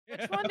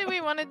Which one do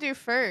we want to do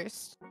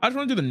first? I just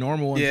want to do the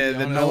normal one. Yeah,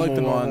 the I like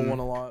the normal normal one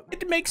a lot.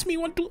 It makes me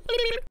want to.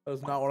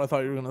 That's not what I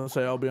thought you were gonna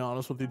say. I'll be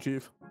honest with you,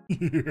 Chief.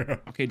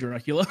 Okay,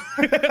 Dracula.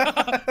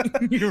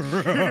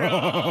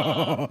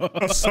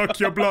 Suck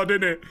your blood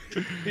in it.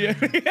 Yeah.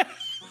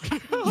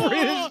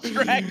 British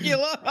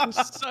Dracula.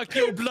 Suck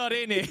your blood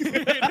in it.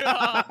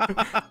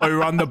 I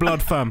run the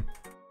blood, fam.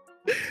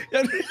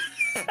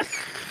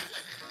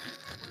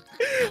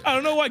 I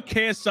don't know why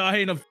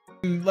KSI in a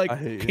like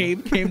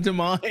came to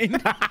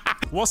mind.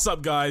 What's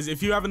up, guys?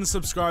 If you haven't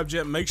subscribed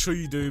yet, make sure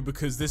you do,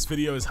 because this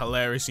video is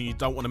hilarious and you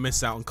don't want to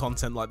miss out on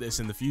content like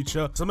this in the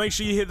future. So make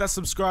sure you hit that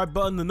subscribe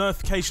button, the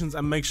notifications,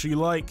 and make sure you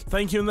like.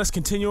 Thank you, and let's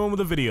continue on with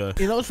the video.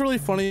 You know what's really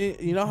funny?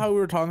 You know how we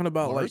were talking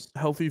about like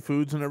healthy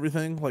foods and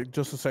everything like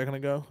just a second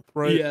ago,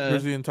 right? Yeah.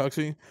 Grizzy and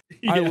Tuxie.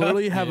 Yeah. I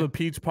literally have a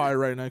peach pie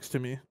right next to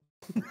me.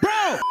 Bro!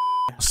 I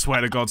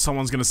swear to God,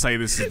 someone's gonna say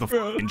this is the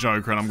fucking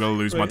Joker, and I'm gonna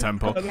lose my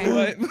temper.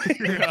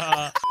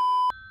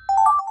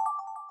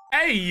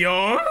 Hey,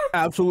 yo!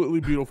 Absolutely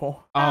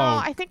beautiful. Oh,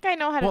 I think I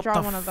know how to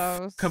draw one of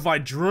those. Have I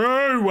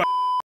drew?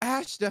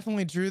 Ash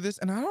definitely drew this,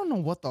 and I don't know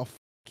what the f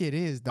it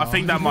is, dog. I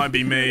think that might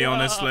be me,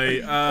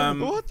 honestly.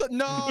 What the?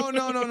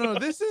 No.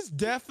 This is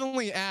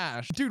definitely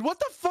Ash. Dude, what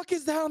the fuck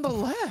is that on the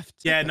left?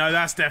 Yeah, no,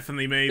 that's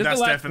definitely me. That's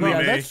definitely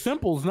me. That's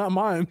Simple's, not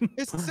mine. What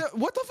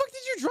the fuck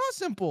did you draw,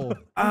 Simple?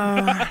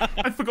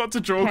 I forgot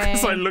to draw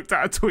because I looked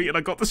at a tweet and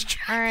I got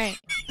distracted. All right.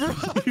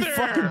 You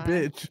fucking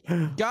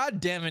bitch. God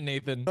damn it,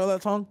 Nathan. Know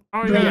that song?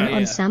 Oh, Blame yeah.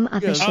 on some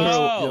other shit.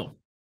 Oh.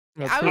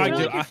 I was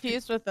really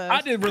confused with this.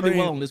 I did really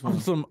well on this one.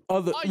 Some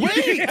other.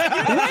 Wait!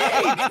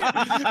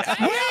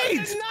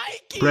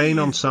 Brain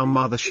on some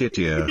other shit,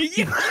 yeah.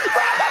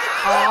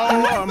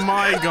 Oh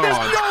my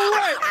God.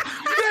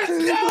 There's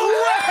no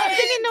way! I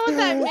didn't know what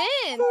that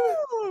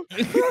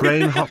meant.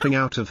 Brain hopping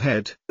out of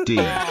head, D.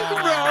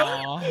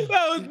 That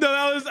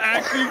was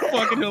actually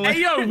fucking hilarious.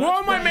 Hey, yo,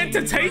 what am I meant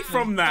to take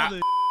from that?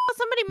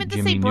 Somebody meant to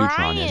Jimmy say Neutron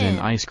Brian. is an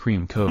ice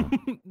cream cone.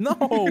 No.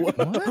 Oh,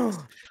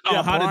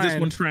 Yeah, how did this Brian.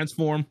 one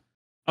transform?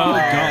 Oh,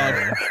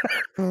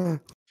 God.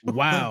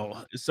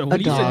 Wow. So A what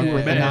do you dog say?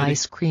 with an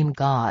ice cream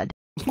god.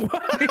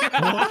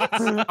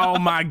 Oh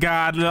my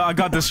God, I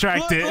got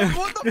distracted.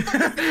 What the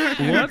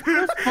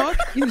fuck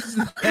is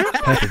that?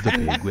 Peppa the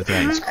pig with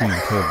ice cream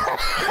cone.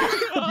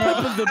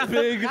 Peppa the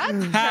pig.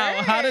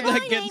 How did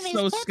that get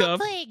so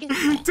scuffed?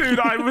 Dude,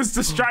 I was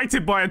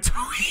distracted by a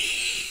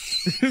tweet.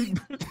 What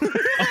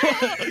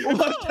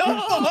the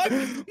fuck?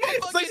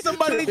 It's like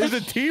somebody Is the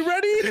tea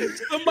ready?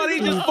 Somebody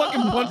just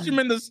fucking punched him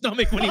in the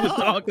stomach when he was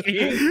talking.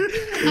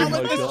 I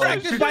was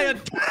distracted by a.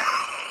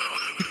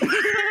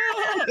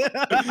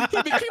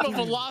 He became a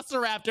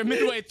velociraptor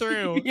midway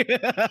through.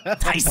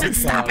 Tyson,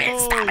 stop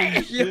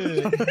it.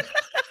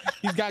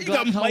 He's got He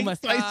got Mike glaucoma.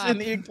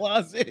 Tyson in the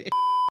closet.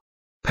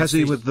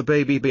 Pezzy with the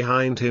baby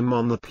behind him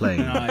on the plane.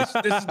 Nice.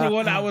 This is the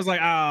one I was like,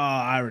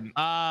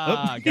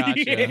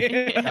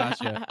 Gotcha.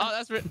 Gotcha. Oh,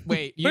 that's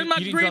wait. Where's my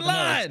didn't green draw the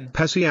nose. line?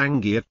 Pezzy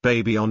angry at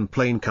baby on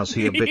plane cause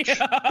he a bitch.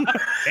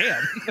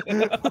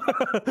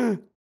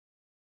 Damn.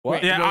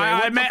 What? Yeah,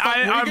 I ran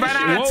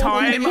out of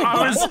time.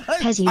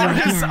 Pezzy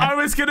I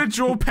was gonna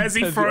draw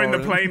Pezzy throwing the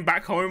plane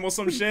back home or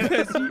some shit.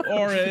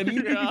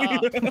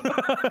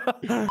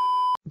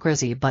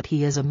 Grizzy, but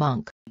he is a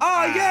monk.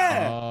 Oh,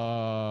 yeah.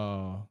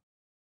 Oh.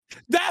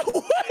 That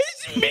was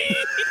me.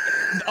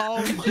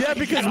 Oh Yeah,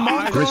 because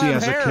monks Grizzy don't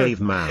as have a hair.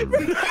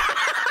 caveman.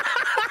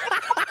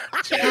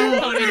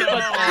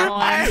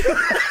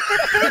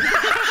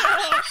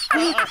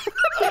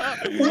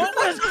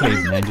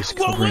 Caveman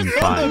discovering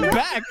fire.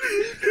 Back.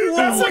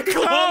 It's a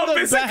club.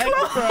 It's a back,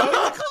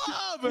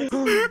 club.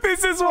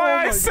 This is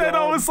why I said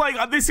I was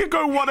like, this could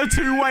go one or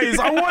two ways.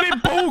 I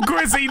wanted ball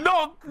Grizzy,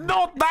 not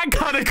that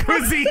kind of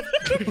Grizzy.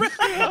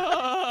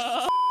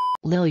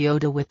 Lil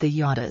Yoda with the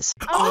Yodas.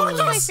 Oh, that's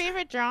my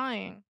favorite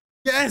drawing.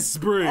 Yes,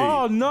 Brie.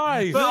 Oh,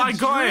 nice. But I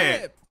got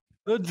it.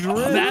 The drip. Oh,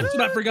 that's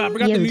what I forgot. I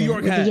forgot the New Yoda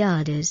York with hat. the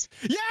Yodas.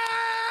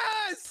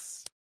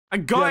 Yes! I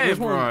got Yeah, it,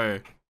 bro.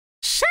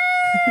 Shit.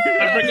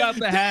 I forgot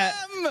the hat.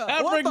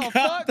 I What the forgot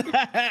fuck? the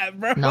hat,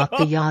 bro. Not the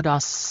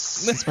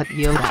Yodas, but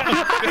Yoda.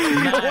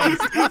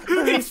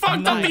 He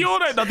fucked up the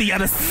order, not the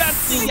other.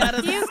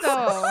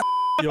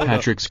 Hugo.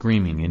 Patrick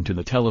screaming into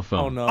the telephone.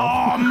 Oh, no.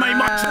 Oh, mate,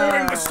 my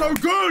drawing was so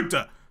good.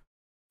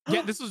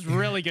 Yeah, this was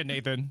really good,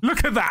 Nathan.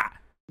 Look at that.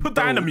 Put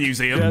that in a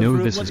museum. Yeah. No,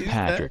 What this is is that?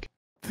 Patrick.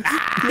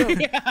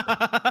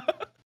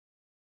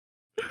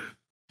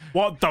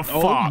 What the fuck?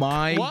 Oh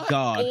my What?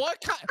 God. What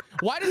kind?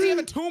 Why does he have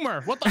a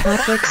tumor? What the fuck?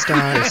 Patrick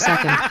Starr's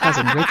second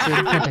cousin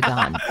Richard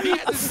Pentagon. He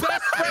has his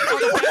best friend on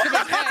the back of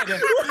his head.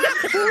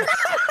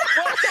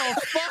 What the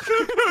fuck?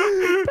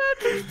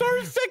 Patrick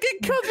Starr's second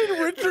cousin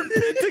Richard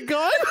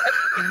Pentagon.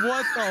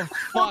 What the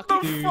fuck, What the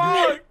dude?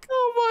 fuck?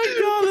 Oh my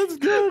God, that's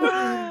good.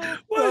 That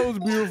was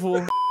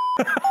beautiful.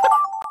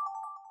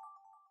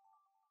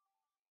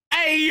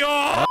 Hey,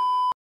 yo!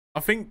 I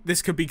think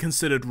this could be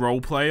considered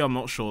roleplay. I'm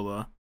not sure,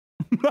 though.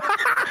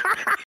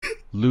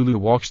 Lulu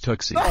walks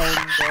Tuxie. Oh,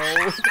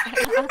 no.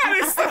 And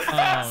it's the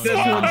This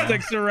one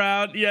sticks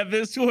around. Yeah,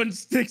 this one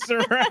sticks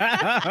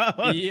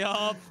around.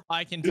 Yup,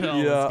 I can tell.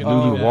 Yeah, It's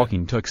gonna be Lulu bad.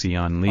 walking tuxie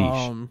on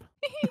leash.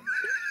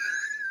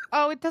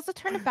 Oh, it does it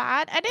turn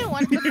bad? I didn't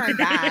want it to turn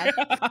bad.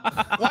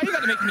 Why you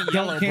gotta make me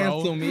yellow, Don't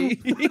cancel bro? me.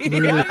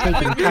 Lulu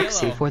taking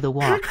Tuxie for the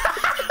walk.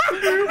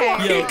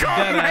 Okay. Yo,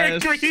 deadass. I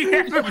didn't want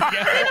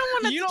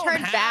it You to don't turn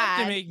have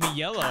bad. to make me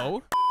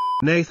yellow.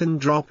 Nathan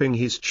dropping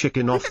his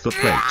chicken off the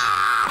plate.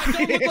 I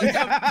don't look like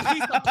a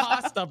piece of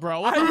pasta,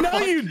 bro. What I the know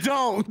fuck? you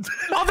don't.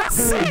 Oh,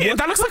 that's it.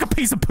 That looks like a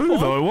piece of poo,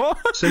 though.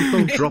 What?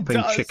 Simple dropping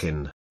does.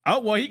 chicken.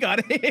 Oh, well, he got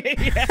it.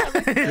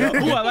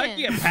 Yeah. Ooh, I like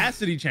the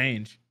opacity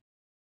change.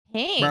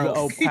 Hey, Bro.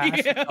 Oh,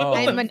 pass. Yeah. Oh.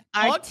 I'm an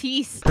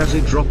artiste.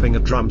 Pezzy dropping a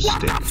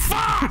drumstick. Yeah.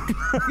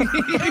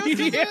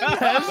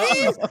 How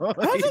does it look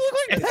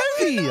like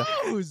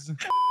Pezzy?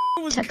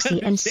 Tuxie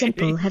and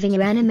Simple having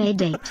an anime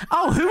date.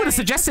 Oh, who would have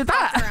suggested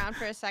Bounce that? around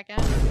for a second.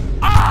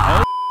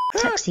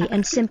 Tuxie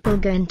and Simple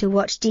going to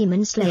watch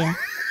Demon Slayer.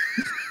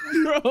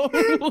 Bro,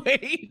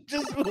 wait.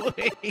 Just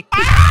wait.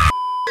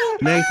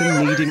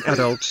 Nathan needing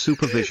adult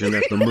supervision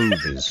at the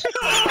movies.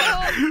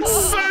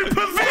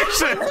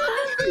 Supervision!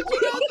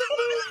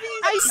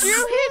 I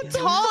drew him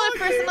tall at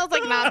first, and I was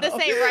like, "Nah, this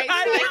ain't right." So I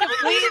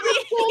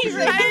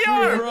completely. Hey,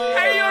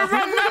 yo,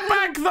 run that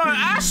back, though.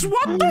 Ash,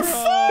 what the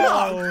fuck?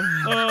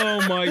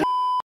 Oh, my.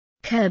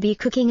 Kirby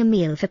cooking a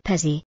meal for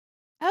Pezzy.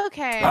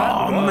 Okay.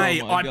 Oh,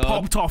 mate, my I God.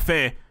 popped off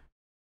here.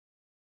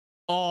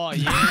 Oh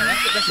yeah,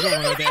 that's a good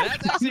one right there.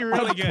 That's actually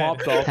really good.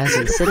 Popped off.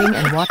 Pezzy sitting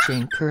and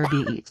watching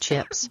Kirby eat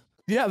chips.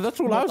 Yeah, that's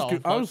what I What was.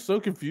 the I was so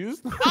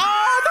confused.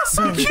 Oh, that's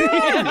so cute.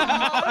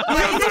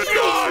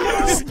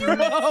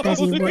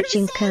 Pezzy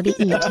watching Kirby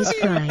eat his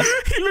fries.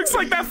 He looks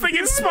like that thing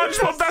in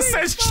SpongeBob that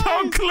says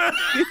chocolate.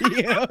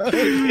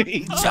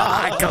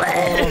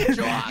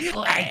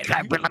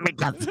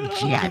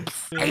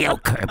 Hey, yo,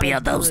 Kirby,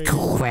 are those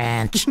Cool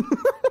Ranch?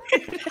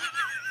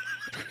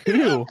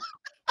 Ew.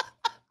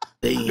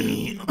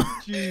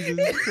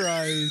 Jesus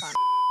Christ.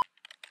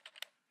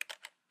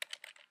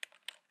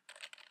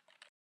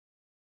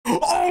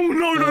 Oh,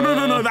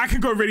 no. That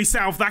could go really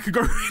south. That could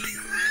go really...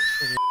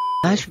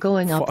 Ash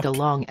going up the Fuck.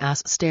 long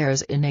ass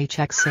stairs in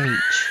HXH.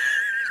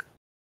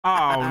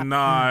 Oh,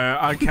 no.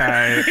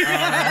 Okay.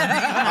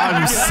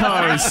 I'm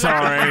so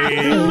sorry.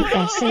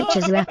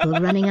 ASH's Rapple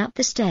running up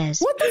the stairs.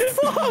 What the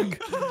fuck?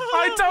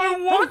 I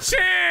don't watch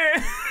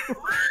it.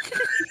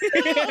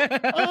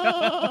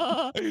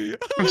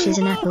 Ash is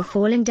an apple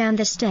falling down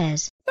the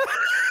stairs.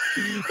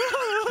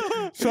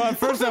 So at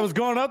first I was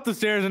going up the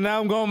stairs and now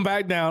I'm going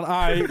back down.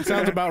 Alright,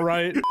 sounds about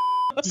right.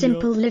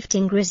 Simple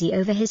lifting Grizzy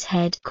over his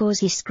head cause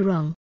he's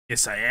strong.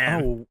 Yes, I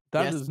am. Oh,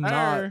 that is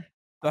not.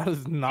 That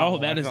is not. Oh,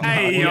 what that I is thought. not.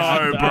 Hey, yo,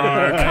 what bro,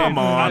 I- come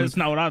on. That's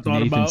not what I thought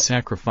Nathan about.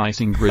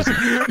 sacrificing Grizzly.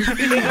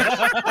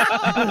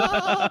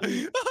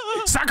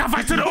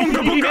 Sacrifice to the Unga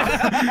Bunga.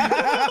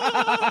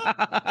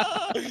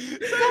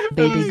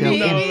 Baby go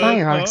No. in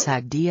fire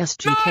Arxag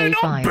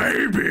DSGK5.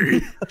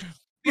 Baby.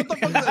 What the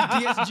fuck is a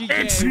DSGK?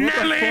 It's What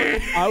the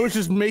Nelly. I was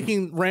just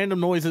making random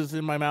noises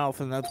in my mouth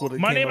and that's what it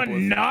My came name up is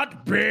with.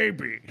 not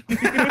Baby.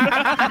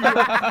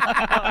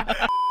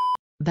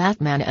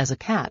 Batman as a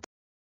cat.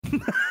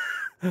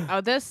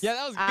 Oh, this. Yeah,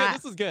 that was good.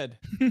 This was good.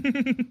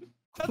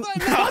 That's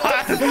what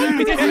I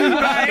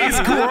That is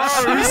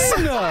gross.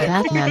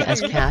 Batman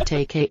as cat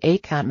aka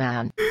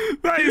Catman.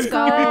 That is So,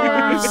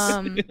 gross.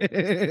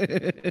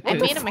 I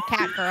made him a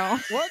cat girl.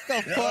 What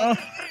the fuck?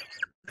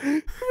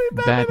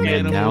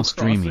 Batman now Animal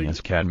streaming Crossing.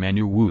 as Catman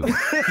Woo. Oh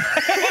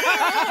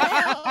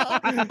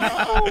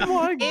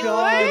my It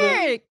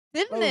god. worked, That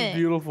didn't was it?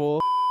 beautiful.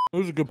 It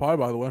was a good pie,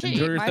 by the way.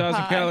 Enjoy your My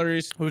 1,000 pie.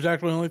 calories. It was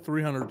actually only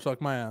 300.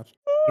 Suck my ass.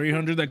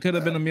 300 that could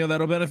have been a meal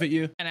that'll benefit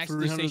you. And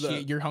actually 300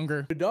 satiate your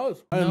hunger. It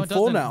does. No, I'm it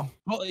full doesn't. now.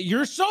 Oh,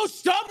 you're so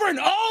stubborn.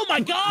 Oh my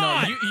No,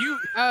 god. you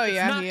Oh it's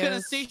yeah, not he gonna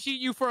is. satiate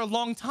you for a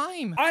long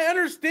time. I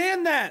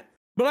understand that,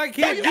 but I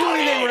can't do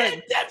anything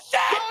right. No,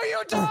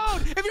 you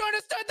don't! If you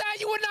understood that,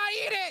 you would not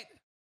eat it!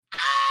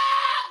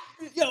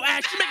 Yo,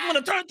 Ash, you make me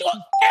want to turn to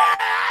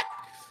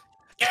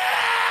a...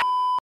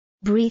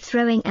 Bree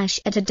throwing Ash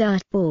at a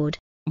dartboard.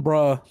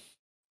 Bruh,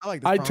 I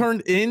like this. I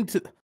turned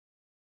into.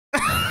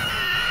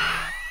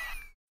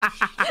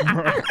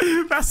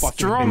 That's We're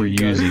strong.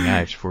 using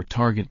Ash for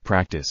target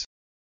practice.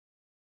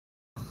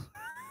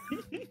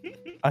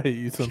 I hate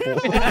you, Simple.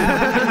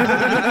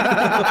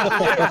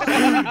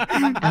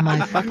 Am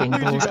I fucking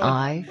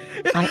bullseye?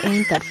 I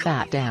ain't that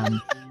fat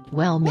damn.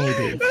 Well,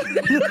 maybe.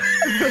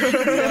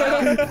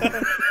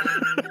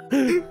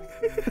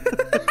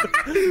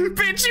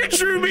 Bitch, you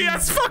drew me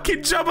as fucking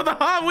Jabba the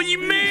Hutt. What you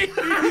mean?